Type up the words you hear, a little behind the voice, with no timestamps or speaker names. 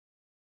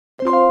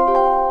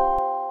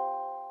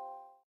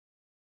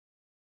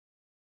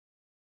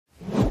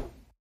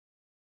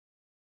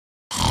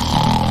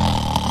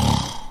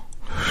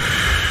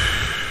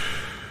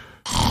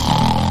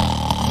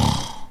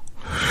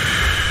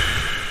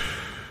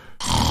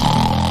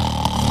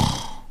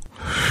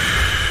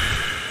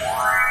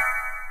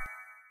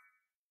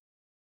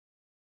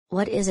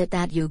What is it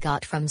that you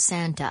got from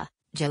Santa,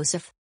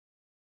 Joseph?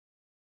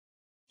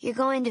 You're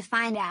going to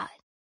find out.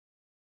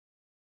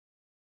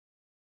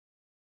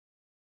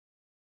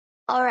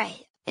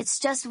 Alright, it's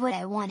just what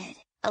I wanted,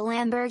 a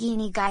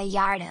Lamborghini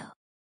Gallardo.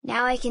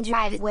 Now I can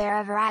drive it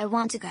wherever I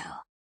want to go.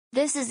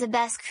 This is the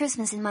best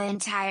Christmas in my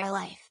entire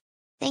life.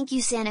 Thank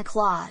you, Santa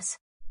Claus.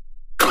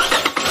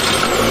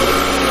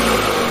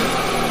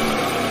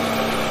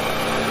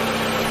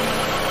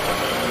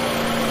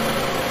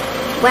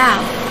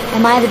 Wow,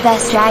 am I the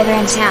best driver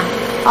in town,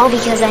 all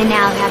because I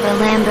now have a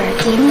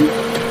Lamborghini?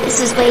 This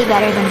is way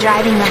better than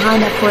driving the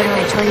Honda Accord or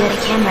a Toyota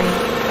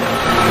Camry.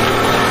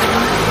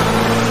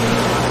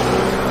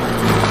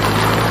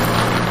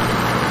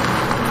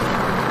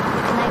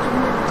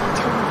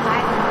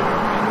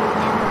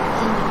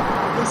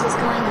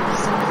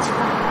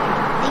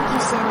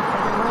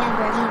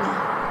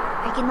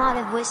 I could not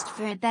have wished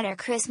for a better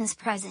Christmas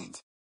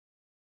present.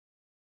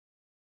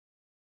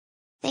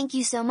 Thank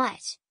you so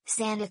much,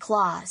 Santa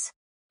Claus.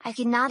 I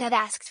could not have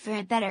asked for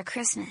a better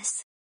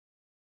Christmas.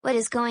 What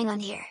is going on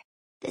here?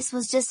 This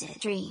was just a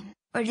dream,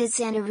 or did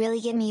Santa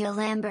really give me a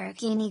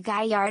Lamborghini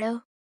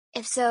Gallardo?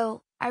 If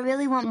so, I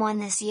really want one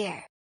this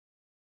year.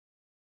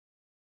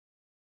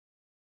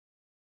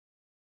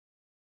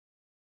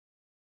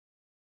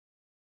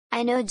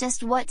 I know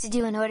just what to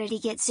do in order to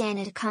get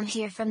Santa to come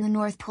here from the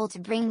North Pole to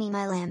bring me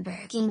my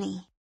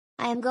Lamborghini.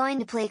 I am going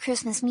to play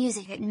Christmas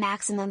music at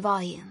maximum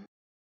volume.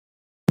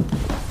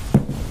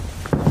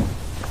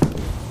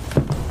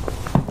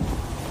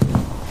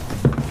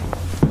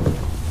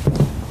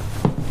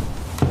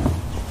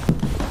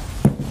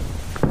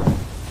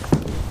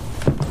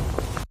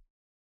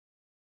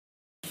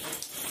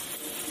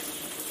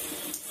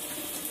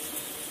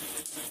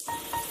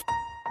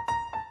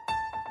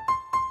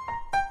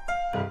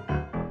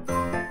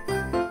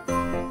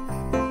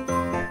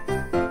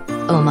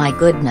 Oh my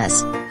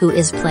goodness, who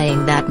is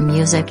playing that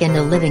music in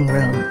the living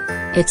room?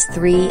 It's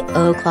 3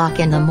 o'clock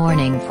in the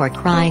morning, for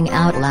crying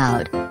out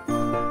loud.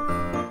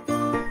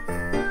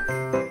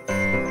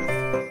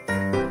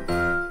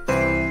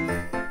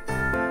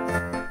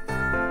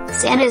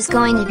 Santa is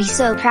going to be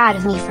so proud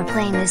of me for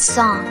playing this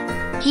song.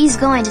 He's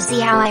going to see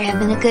how I have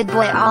been a good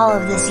boy all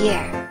of this year,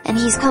 and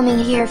he's coming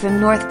here from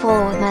North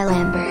Pole with my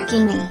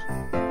Lamborghini.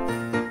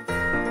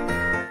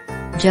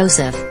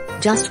 Joseph,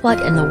 just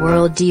what in the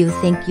world do you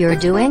think you're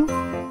doing?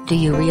 Do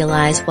you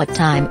realize what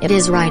time it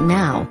is right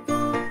now?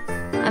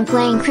 I'm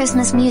playing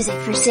Christmas music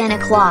for Santa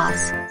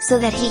Claus, so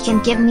that he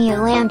can give me a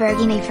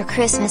Lamborghini for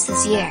Christmas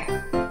this year.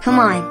 Come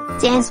on,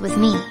 dance with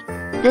me.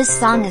 This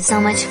song is so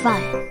much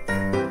fun.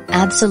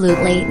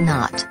 Absolutely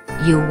not.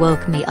 You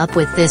woke me up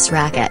with this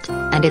racket,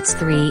 and it's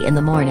 3 in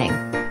the morning.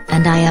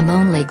 And I am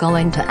only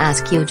going to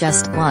ask you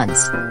just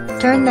once.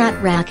 Turn that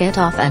racket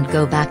off and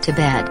go back to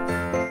bed.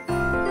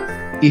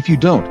 If you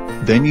don't,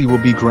 then you will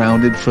be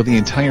grounded for the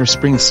entire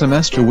spring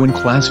semester when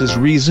classes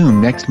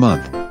resume next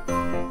month.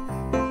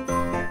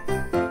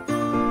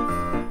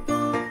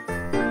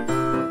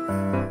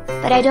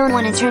 But I don't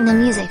want to turn the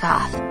music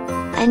off.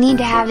 I need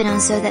to have it on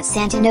so that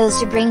Santa knows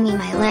to bring me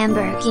my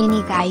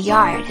Lamborghini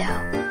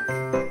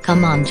Gallardo.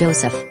 Come on,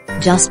 Joseph,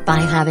 just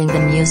by having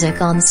the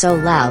music on so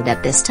loud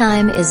at this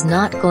time is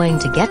not going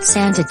to get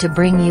Santa to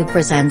bring you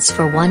presents,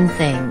 for one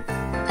thing.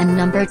 And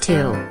number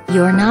 2,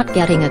 you're not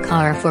getting a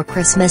car for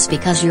Christmas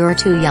because you're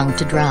too young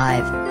to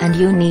drive, and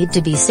you need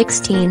to be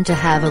 16 to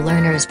have a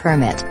learner's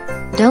permit.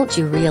 Don't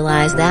you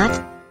realize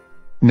that?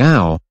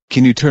 Now,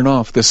 can you turn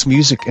off this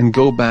music and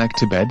go back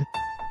to bed?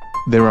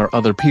 There are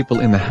other people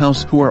in the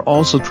house who are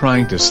also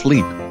trying to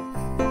sleep.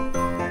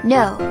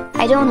 No,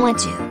 I don't want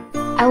to.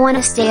 I want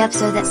to stay up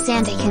so that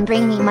Santa can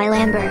bring me my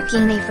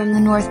Lamborghini from the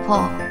North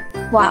Pole.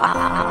 Wah!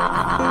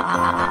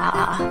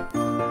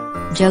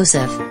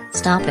 Joseph,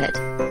 stop it.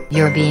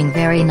 You're being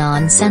very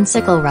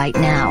nonsensical right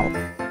now.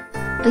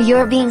 But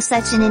you're being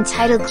such an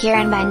entitled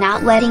Karen by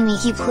not letting me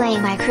keep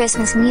playing my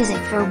Christmas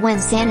music for when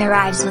Santa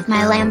arrives with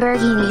my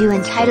Lamborghini, you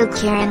entitled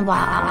Karen.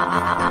 Why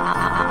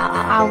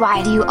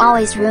do you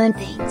always ruin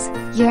things?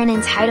 You're an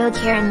entitled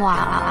Karen.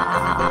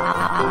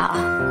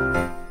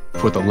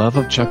 For the love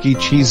of Chuck E.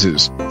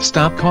 Cheese's,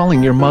 stop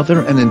calling your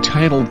mother an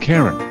entitled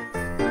Karen.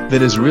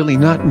 That is really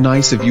not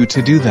nice of you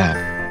to do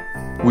that.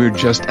 We're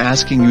just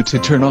asking you to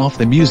turn off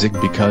the music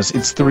because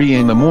it's 3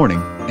 in the morning,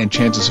 and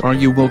chances are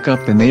you woke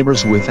up the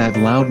neighbors with that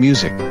loud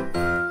music.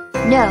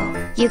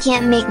 No, you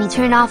can't make me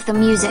turn off the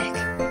music.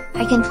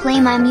 I can play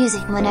my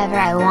music whenever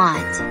I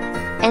want.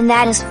 And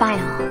that is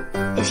final.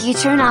 If you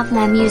turn off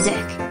my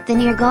music, then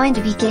you're going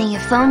to be getting a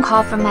phone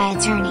call from my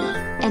attorney,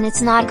 and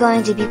it's not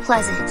going to be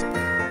pleasant.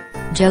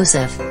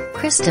 Joseph,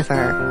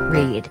 Christopher,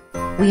 Reed.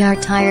 We are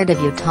tired of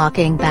you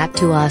talking back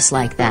to us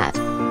like that.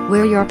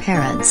 We're your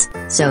parents,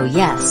 so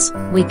yes,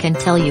 we can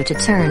tell you to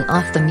turn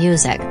off the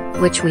music,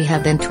 which we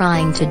have been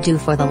trying to do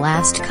for the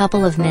last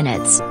couple of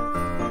minutes.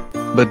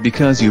 But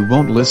because you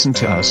won't listen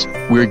to us,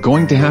 we're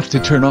going to have to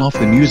turn off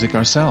the music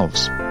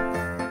ourselves.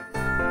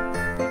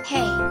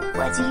 Hey,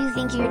 what do you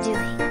think you're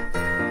doing?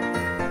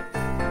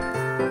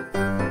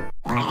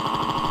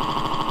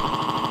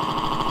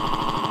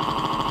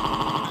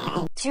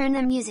 Turn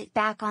the music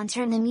back on,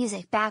 turn the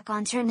music back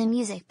on, turn the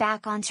music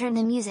back on, turn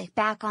the music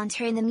back on,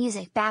 turn the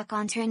music back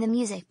on, turn the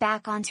music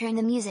back on, turn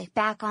the music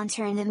back on,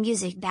 turn the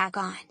music back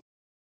on.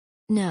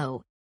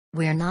 No.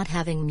 We're not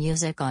having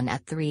music on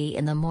at 3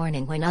 in the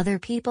morning when other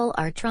people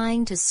are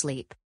trying to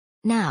sleep.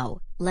 Now,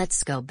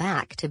 let's go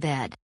back to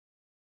bed.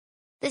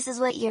 This is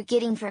what you're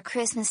getting for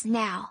Christmas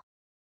now.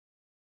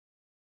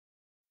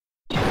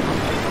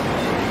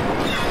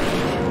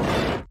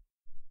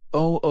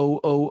 Oh.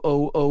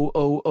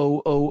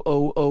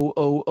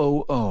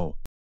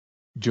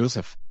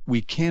 Joseph,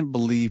 we can't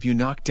believe you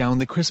knocked down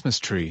the Christmas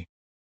tree.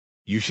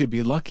 You should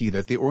be lucky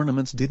that the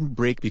ornaments didn't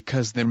break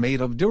because they're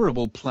made of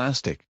durable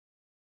plastic.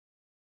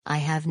 I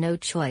have no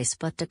choice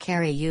but to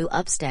carry you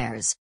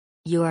upstairs.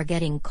 You are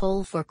getting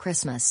coal for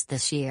Christmas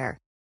this year.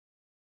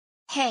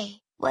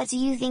 Hey, what do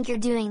you think you're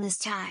doing this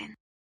time?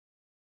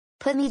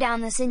 Put me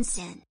down this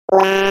instant.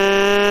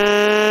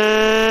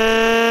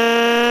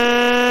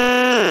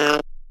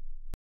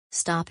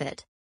 Stop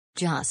it.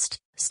 Just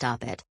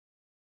stop it.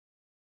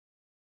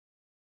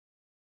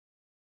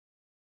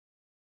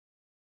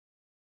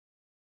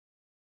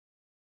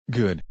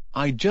 Good,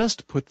 I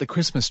just put the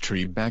Christmas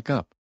tree back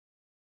up.